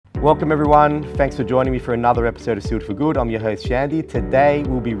Welcome everyone, thanks for joining me for another episode of Sealed for Good. I'm your host Yandi. Today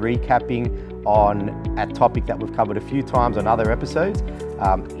we'll be recapping on a topic that we've covered a few times on other episodes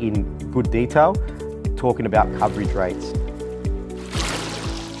in good detail, talking about coverage rates.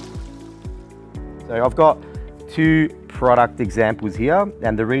 So I've got two product examples here,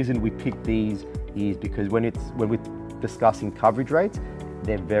 and the reason we picked these is because when we're discussing coverage rates,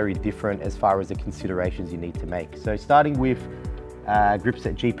 they're very different as far as the considerations you need to make. So starting with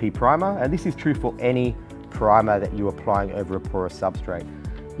Gripset GP primer, and this is true for any primer that you're applying over a porous substrate.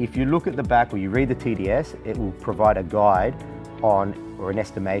 If you look at the back or you read the TDS, it will provide a guide on, or an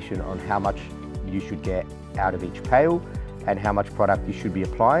estimation on how much you should get out of each pail and how much product you should be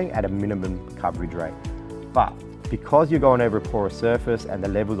applying at a minimum coverage rate. But because you're going over a porous surface and the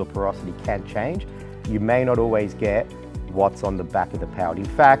levels of porosity can change, you may not always get what's on the back of the pail. In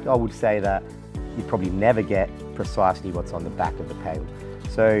fact, I would say that you probably never get precisely what's on the back of the pail.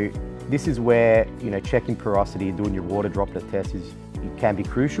 So this is where, checking porosity and doing your water droplet test can be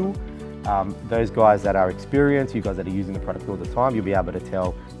crucial. Those guys that are experienced, you guys that are using the product all the time, you'll be able to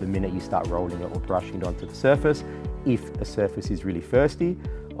tell the minute you start rolling it or brushing it onto the surface. If the surface is really thirsty,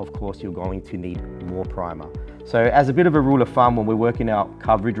 of course you're going to need more primer. So as a bit of a rule of thumb, when we're working out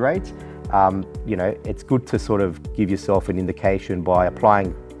coverage rates, it's good to sort of give yourself an indication by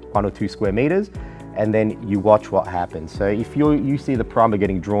applying 1 or 2 square meters, and then you watch what happens. So if you see the primer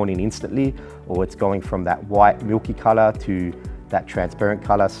getting drawn in instantly, or it's going from that white milky color to that transparent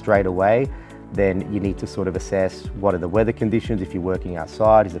color straight away, then you need to sort of assess what are the weather conditions. If you're working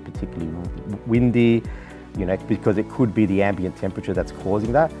outside, is it particularly windy? Because it could be the ambient temperature that's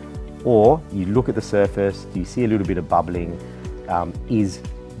causing that. Or you look at the surface, do you see a little bit of bubbling? Is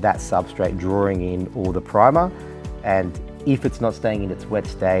that substrate drawing in all the primer? And if it's not staying in its wet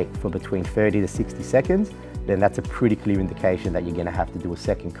state for between 30 to 60 seconds, then that's a pretty clear indication that you're going to have to do a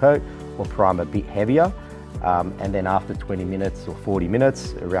second coat or prime a bit heavier. And then after 20 minutes or 40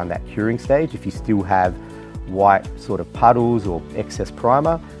 minutes, around that curing stage, if you still have white sort of puddles or excess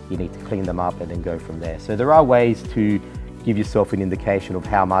primer, you need to clean them up and then go from there. So there are ways to give yourself an indication of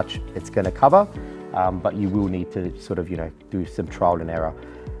how much it's going to cover, but you will need to sort of, do some trial and error.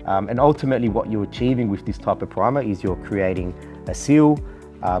 And ultimately what you're achieving with this type of primer is you're creating a seal,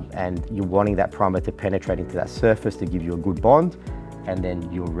 and you're wanting that primer to penetrate into that surface to give you a good bond, and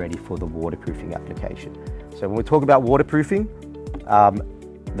then you're ready for the waterproofing application. So when we talk about waterproofing,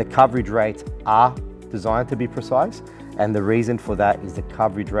 the coverage rates are designed to be precise, and the reason for that is the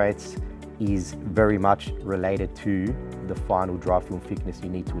coverage rates is very much related to the final dry film thickness you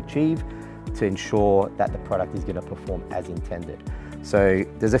need to achieve to ensure that the product is going to perform as intended. So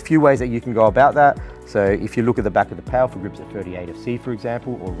there's a few ways that you can go about that. So if you look at the back of the pail for Gripset 38FC, for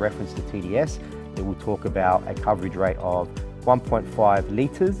example, or reference to TDS, it will talk about a coverage rate of 1.5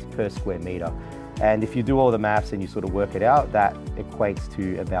 litres per square metre. And if you do all the maths and you sort of work it out, that equates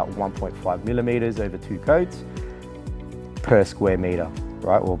to about 1.5 millimetres over 2 coats per square metre,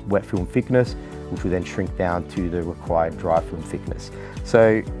 right? Or wet film thickness, which will then shrink down to the required dry film thickness.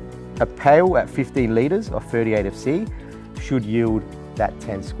 So a pail at 15 litres of 38FC should yield that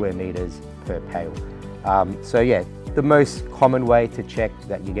 10 square meters per pail. So yeah, the most common way to check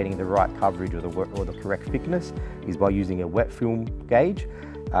that you're getting the right coverage or the correct thickness is by using a wet film gauge,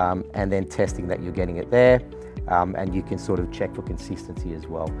 and then testing that you're getting it there. And you can sort of check for consistency as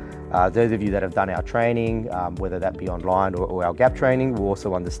well. Those of you that have done our training, whether that be online or our GAPP training, will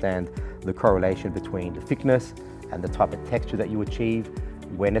also understand the correlation between the thickness and the type of texture that you achieve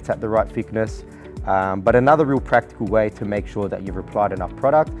when it's at the right thickness. But another real practical way to make sure that you've applied enough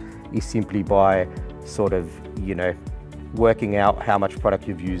product is simply by sort of, working out how much product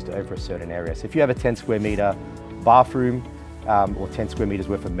you've used over a certain area. So if you have a 10 square meter bathroom, or 10 square meters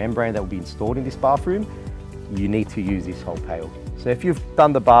worth of membrane that will be installed in this bathroom, you need to use this whole pail. So if you've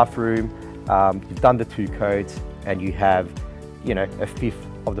done the bathroom, you've done the 2 coats, and you have, a fifth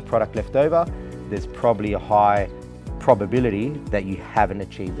of the product left over, there's probably a high probability that you haven't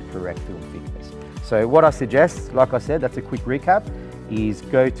achieved the correct film thickness. So what I suggest, like I said, that's a quick recap, is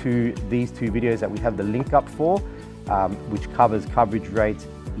go to these 2 videos that we have the link up for, which covers coverage rates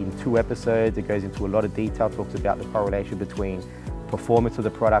in 2 episodes. It goes into a lot of detail, talks about the correlation between performance of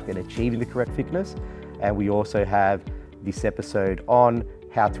the product and achieving the correct thickness. And we also have this episode on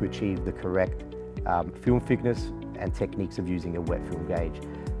how to achieve the correct film thickness and techniques of using a wet film gauge.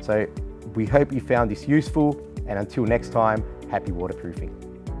 So we hope you found this useful, and until next time, happy waterproofing.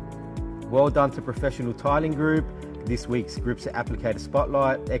 Well done to Professional Tiling Group. This week's Gripset Applicator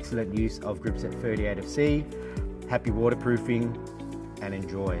Spotlight. Excellent use of Gripset 38FC. Happy waterproofing and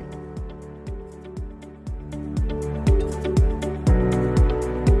enjoy.